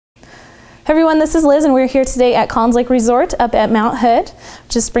everyone, this is Liz and we're here today at Collins Lake Resort up at Mount Hood,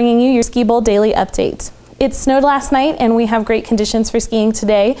 just bringing you your Skibowl daily update. It snowed last night and we have great conditions for skiing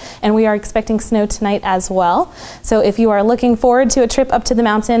today, and we are expecting snow tonight as well. So if you are looking forward to a trip up to the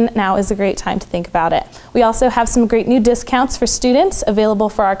mountain, now is a great time to think about it. We also have some great new discounts for students available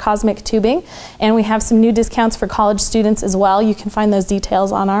for our cosmic tubing, and we have some new discounts for college students as well. You can find those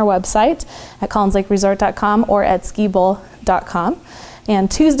details on our website at collinslakeresort.com or at skibowl.com.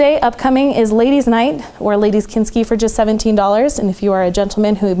 And Tuesday upcoming is Ladies Night, where ladies can ski for just $17. And if you are a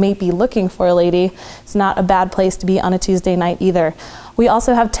gentleman who may be looking for a lady, it's not a bad place to be on a Tuesday night either. We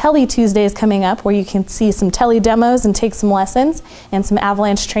also have Telly Tuesdays coming up, where you can see some Telly demos and take some lessons, and some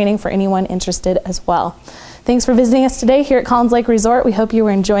avalanche training for anyone interested as well. Thanks for visiting us today here at Collins Lake Resort. We hope you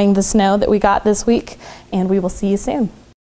were enjoying the snow that we got this week, and we will see you soon.